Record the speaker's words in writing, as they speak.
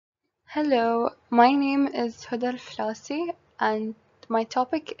Hello, my name is UDA AL FALASI and my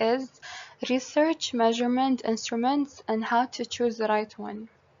topic is research measurement instruments and how to choose the right one.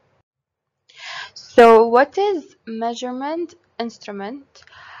 So what is measurement instrument?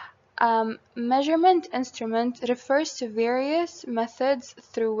 Measurement instrument refers to various methods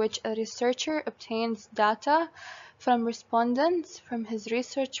through which a researcher obtains data from respondents from his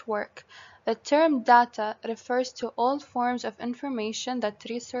research work. The term data refers to all forms of information that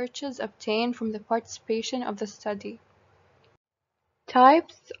researchers obtain from the participation of the study.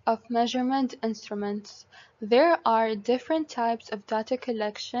 Types of measurement instruments. There are different types of data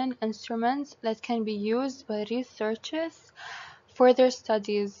collection instruments that can be used by researchers for their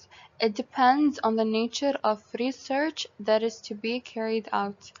studies. It depends on the nature of research that is to be carried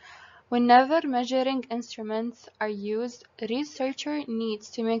out. Whenever measuring instruments are used, a researcher needs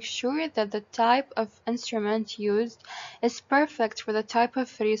to make sure that the type of instrument used is perfect for the type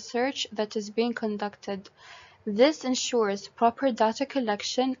of research that is being conducted. This ensures proper data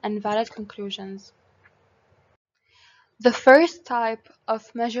collection and valid conclusions. The first type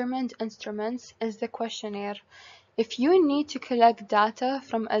of measurement instruments is the questionnaire. If you need to collect data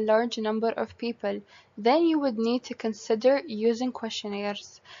from a large number of people, then you would need to consider using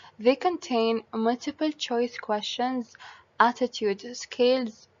questionnaires. They contain multiple choice questions, attitude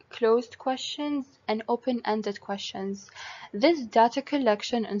scales, closed questions, and open-ended questions. This data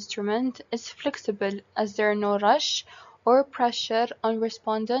collection instrument is flexible as there are no rush or pressure on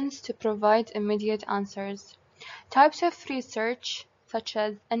respondents to provide immediate answers. Types of research, such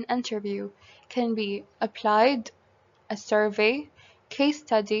as an interview, can be applied, a survey, case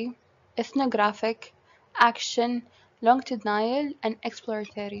study, ethnographic, action, longitudinal, and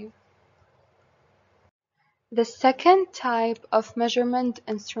exploratory. The second type of measurement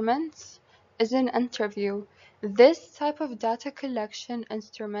instruments is an interview. This type of data collection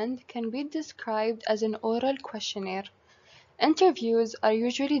instrument can be described as an oral questionnaire. Interviews are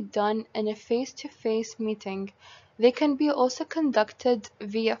usually done in a face-to-face meeting. They can be also conducted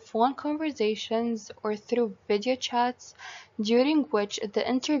via phone conversations or through video chats, during which the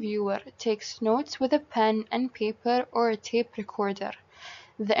interviewer takes notes with a pen and paper or a tape recorder.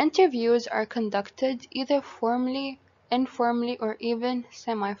 The interviews are conducted either formally, informally, or even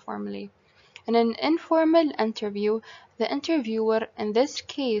semi-formally. In an informal interview, the interviewer in this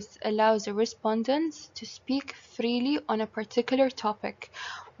case allows the respondents to speak freely on a particular topic,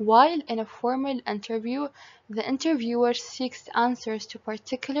 while in a formal interview, the interviewer seeks answers to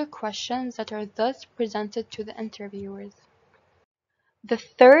particular questions that are thus presented to the interviewers. The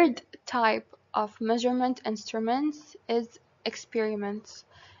third type of measurement instruments is experiments.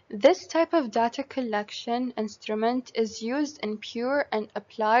 This type of data collection instrument is used in pure and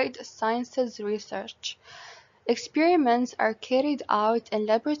applied sciences research. Experiments are carried out in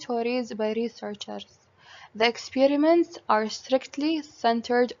laboratories by researchers. The experiments are strictly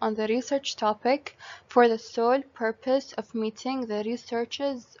centered on the research topic for the sole purpose of meeting the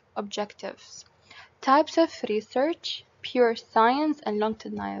researcher's objectives. Types of research: pure science and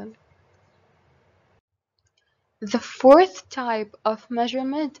longitudinal. The fourth type of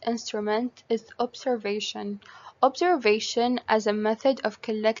measurement instrument is observation. Observation as a method of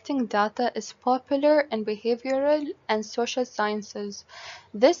collecting data is popular in behavioral and social sciences.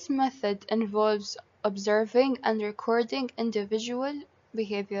 This method involves observing and recording individual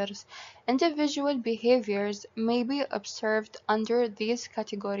behaviors. Individual behaviors may be observed under these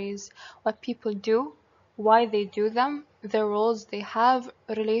categories: what people do, why they do them, the roles they have,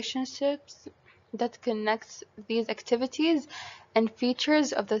 relationships that connects these activities, and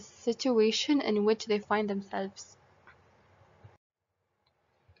features of the situation in which they find themselves.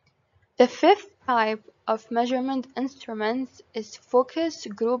 The fifth type of measurement instruments is focus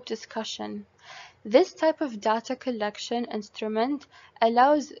group discussion. This type of data collection instrument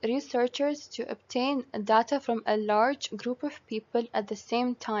allows researchers to obtain data from a large group of people at the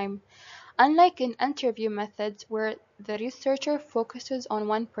same time. Unlike in interview methods where the researcher focuses on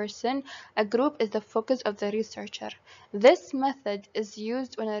one person, a group is the focus of the researcher. This method is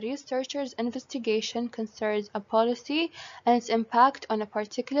used when a researcher's investigation concerns a policy and its impact on a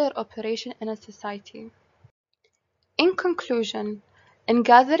particular operation in a society. In conclusion, in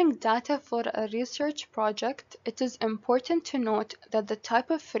gathering data for a research project, it is important to note that the type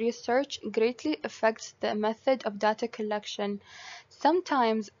of research greatly affects the method of data collection.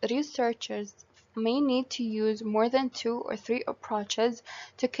 Sometimes researchers may need to use more than 2 or 3 approaches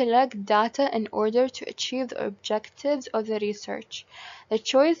to collect data in order to achieve the objectives of the research. The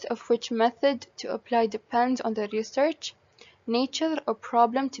choice of which method to apply depends on the research, nature or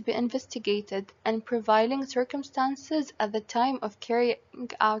problem to be investigated, and prevailing circumstances at the time of carrying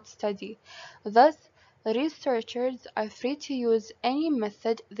out study. Thus, researchers are free to use any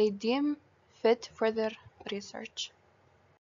method they deem fit for their research.